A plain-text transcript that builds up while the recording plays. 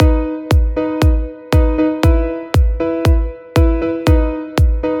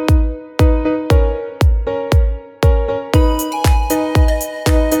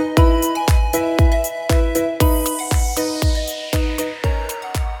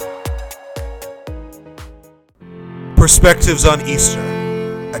Perspectives on Easter,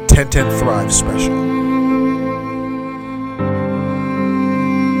 a 1010 Thrive special.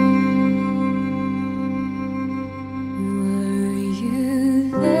 Were you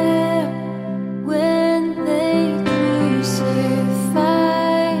there when they crucified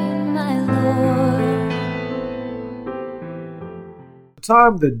my Lord? The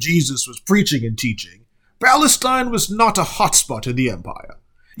time that Jesus was preaching and teaching, Palestine was not a hotspot in the empire.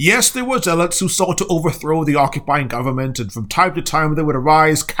 Yes, there were zealots who sought to overthrow the occupying government, and from time to time there would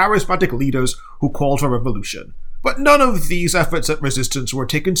arise charismatic leaders who called for revolution. But none of these efforts at resistance were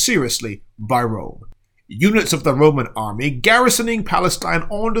taken seriously by Rome. Units of the Roman army garrisoning Palestine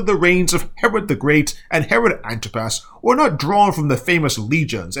under the reigns of Herod the Great and Herod Antipas were not drawn from the famous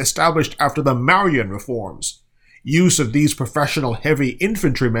legions established after the Marian reforms. Use of these professional heavy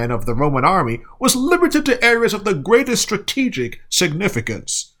infantrymen of the Roman army was limited to areas of the greatest strategic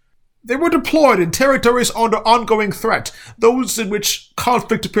significance. They were deployed in territories under ongoing threat, those in which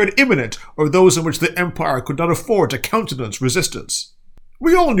conflict appeared imminent, or those in which the empire could not afford to countenance resistance.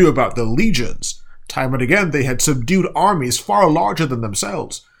 We all knew about the legions. Time and again they had subdued armies far larger than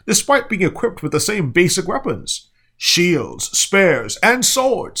themselves, despite being equipped with the same basic weapons: shields, spears, and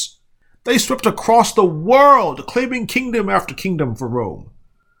swords. They swept across the world, claiming kingdom after kingdom for Rome.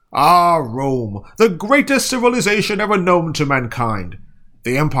 Ah, Rome, the greatest civilization ever known to mankind.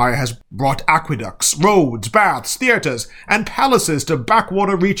 The empire has brought aqueducts, roads, baths, theaters, and palaces to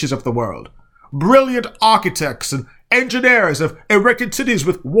backwater reaches of the world. Brilliant architects and engineers have erected cities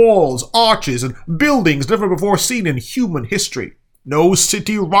with walls, arches, and buildings never before seen in human history. No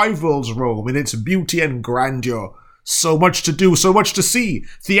city rivals Rome in its beauty and grandeur. So much to do, so much to see.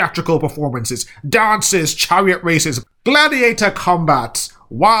 Theatrical performances, dances, chariot races, gladiator combats,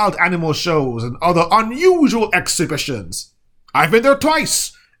 wild animal shows, and other unusual exhibitions. I've been there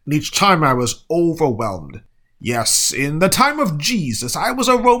twice, and each time I was overwhelmed. Yes, in the time of Jesus, I was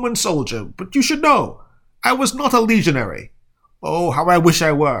a Roman soldier, but you should know, I was not a legionary. Oh, how I wish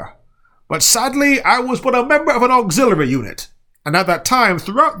I were. But sadly, I was but a member of an auxiliary unit. And at that time,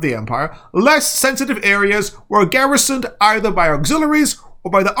 throughout the empire, less sensitive areas were garrisoned either by auxiliaries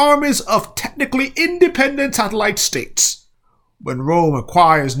or by the armies of technically independent satellite states. When Rome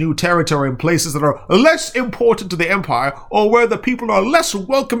acquires new territory in places that are less important to the empire, or where the people are less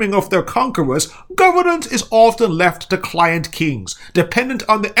welcoming of their conquerors, governance is often left to client kings, dependent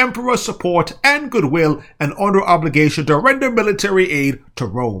on the emperor's support and goodwill, and under obligation to render military aid to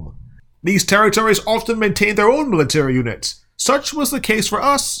Rome. These territories often maintain their own military units. Such was the case for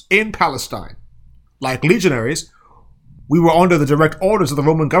us in Palestine. Like legionaries, we were under the direct orders of the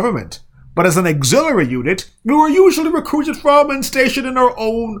Roman government, but as an auxiliary unit, we were usually recruited from and stationed in our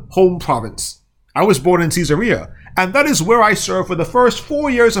own home province. I was born in Caesarea, and that is where I served for the first 4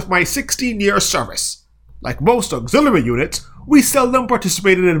 years of my 16-year service. Like most auxiliary units, we seldom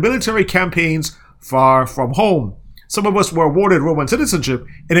participated in military campaigns far from home. Some of us were awarded Roman citizenship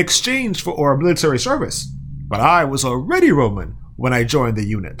in exchange for our military service. But I was already Roman when I joined the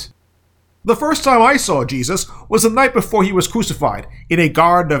unit. The first time I saw Jesus was the night before he was crucified, in a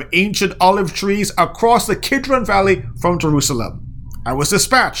garden of ancient olive trees across the Kidron Valley from Jerusalem. I was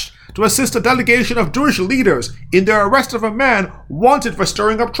dispatched to assist a delegation of Jewish leaders in their arrest of a man wanted for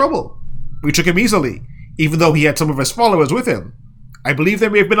stirring up trouble. We took him easily, even though he had some of his followers with him. I believe there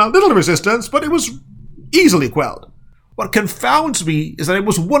may have been a little resistance, but it was easily quelled. What confounds me is that it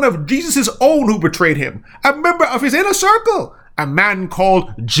was one of Jesus' own who betrayed him, a member of his inner circle, a man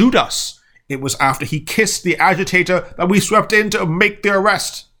called Judas. It was after he kissed the agitator that we swept in to make the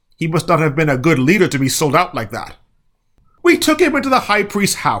arrest. He must not have been a good leader to be sold out like that. We took him into the high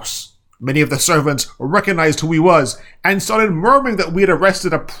priest's house. Many of the servants recognized who he was and started murmuring that we had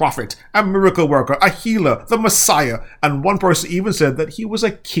arrested a prophet, a miracle worker, a healer, the Messiah, and one person even said that he was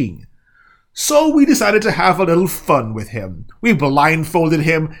a king. So we decided to have a little fun with him. We blindfolded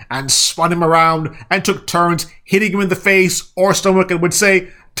him and spun him around and took turns hitting him in the face or stomach and would say,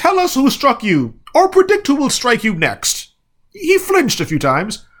 "Tell us who struck you," or "Predict who will strike you next." He flinched a few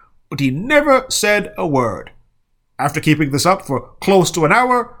times, but he never said a word. After keeping this up for close to an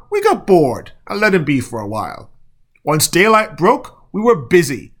hour, we got bored and let him be for a while. Once daylight broke, we were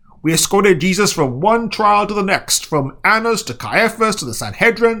busy. We escorted Jesus from one trial to the next, from Annas to Caiaphas to the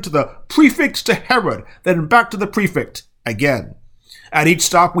Sanhedrin to the prefect to Herod, then back to the prefect again. At each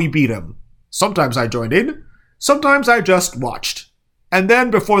stop we beat him. Sometimes I joined in, sometimes I just watched. And then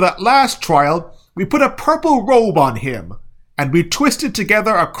before that last trial, we put a purple robe on him, and we twisted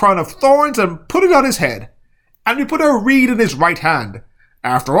together a crown of thorns and put it on his head. And we put a reed in his right hand.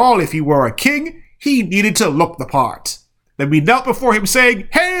 After all, if he were a king, he needed to look the part. Then we knelt before him, saying,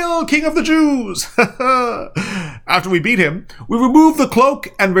 "Hail, King of the Jews!" After we beat him, we removed the cloak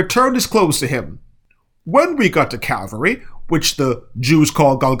and returned his clothes to him. When we got to Calvary, which the Jews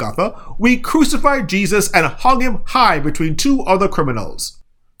call Golgotha, we crucified Jesus and hung him high between two other criminals.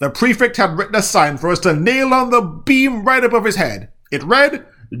 The prefect had written a sign for us to nail on the beam right above his head. It read,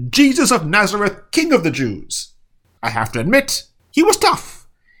 "Jesus of Nazareth, King of the Jews." I have to admit, he was tough.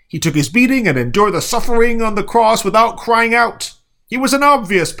 He took his beating and endured the suffering on the cross without crying out. He was in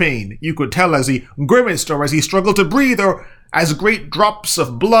obvious pain. You could tell as he grimaced or as he struggled to breathe or as great drops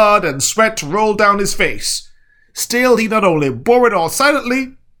of blood and sweat rolled down his face. Still, he not only bore it all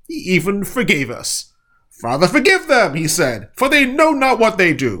silently, he even forgave us. "Father, forgive them," he said, "for they know not what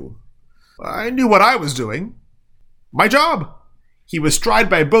they do." I knew what I was doing. My job. He was tried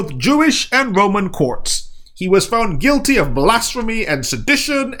by both Jewish and Roman courts. He was found guilty of blasphemy and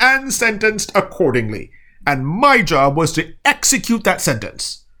sedition and sentenced accordingly. And my job was to execute that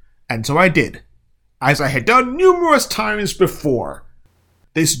sentence. And so I did, as I had done numerous times before.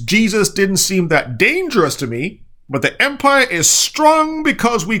 This Jesus didn't seem that dangerous to me, but the empire is strong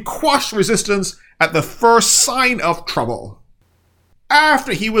because we quash resistance at the first sign of trouble.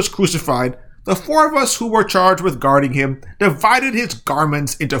 After he was crucified, the four of us who were charged with guarding him divided his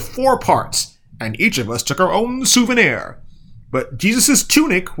garments into 4 parts, and each of us took our own souvenir. But Jesus'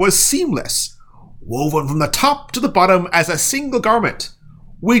 tunic was seamless, woven from the top to the bottom as a single garment.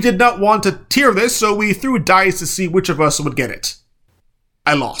 We did not want to tear this, so we threw dice to see which of us would get it.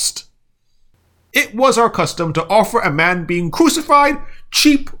 I lost. It was our custom to offer a man being crucified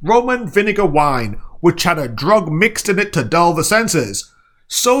cheap Roman vinegar wine, which had a drug mixed in it to dull the senses,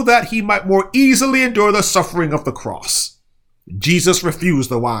 so that he might more easily endure the suffering of the cross. Jesus refused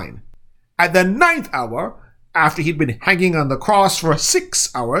the wine. At the 9th hour, after he'd been hanging on the cross for 6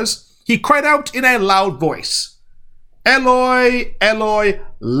 hours, he cried out in a loud voice, "Eloi, Eloi,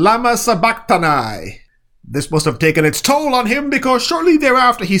 lama sabachthani." This must have taken its toll on him, because shortly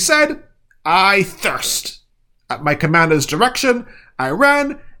thereafter he said, "I thirst." At my commander's direction, I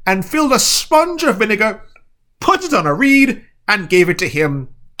ran and filled a sponge of vinegar, put it on a reed, and gave it to him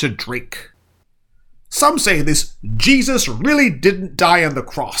to drink. Some say this Jesus really didn't die on the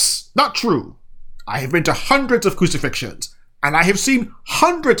cross. Not true. I have been to hundreds of crucifixions, and I have seen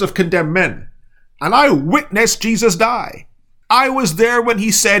hundreds of condemned men, and I witnessed Jesus die. I was there when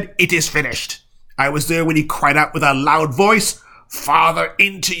he said, "It is finished." I was there when he cried out with a loud voice, "Father,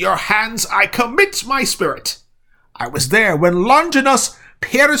 into your hands I commit my spirit." I was there when Longinus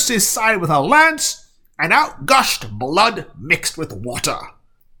pierced his side with a lance, and out gushed blood mixed with water.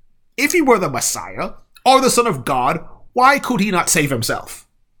 If he were the Messiah, or the Son of God, why could he not save himself?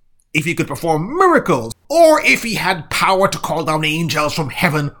 If he could perform miracles, or if he had power to call down angels from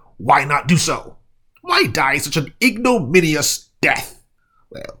heaven, why not do so? Why die such an ignominious death?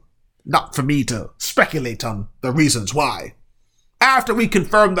 Well, not for me to speculate on the reasons why. After we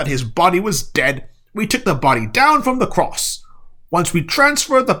confirmed that his body was dead, we took the body down from the cross. Once we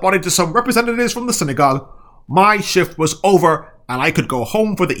transferred the body to some representatives from the synagogue, my shift was over and I could go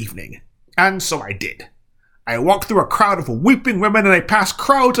home for the evening. And so I did. I walked through a crowd of weeping women and I passed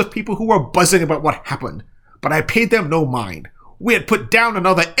crowds of people who were buzzing about what happened, but I paid them no mind. We had put down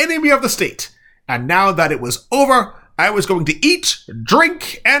another enemy of the state, and now that it was over, I was going to eat,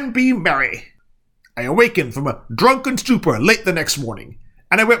 drink, and be merry. I awakened from a drunken stupor late the next morning,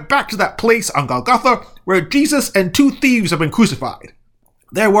 and I went back to that place on Golgotha where Jesus and 2 thieves had been crucified.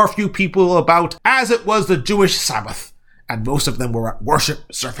 There were few people about, as it was the Jewish Sabbath, and most of them were at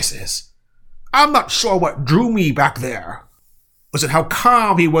worship services. I'm not sure what drew me back there. Was it how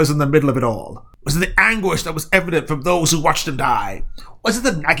calm he was in the middle of it all? Was it the anguish that was evident from those who watched him die? Was it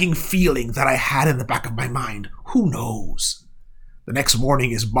the nagging feeling that I had in the back of my mind? Who knows? The next morning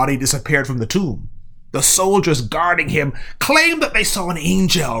his body disappeared from the tomb. The soldiers guarding him claimed that they saw an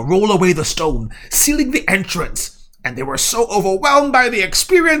angel roll away the stone, sealing the entrance, and they were so overwhelmed by the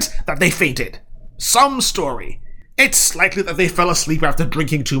experience that they fainted. Some story. It's likely that they fell asleep after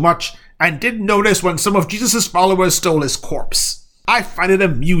drinking too much and didn't notice when some of Jesus' followers stole his corpse. I find it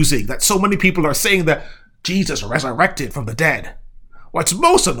amusing that so many people are saying that Jesus resurrected from the dead. What's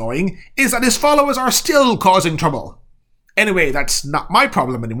most annoying is that his followers are still causing trouble. Anyway, that's not my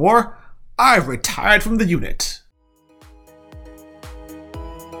problem anymore. I've retired from the unit.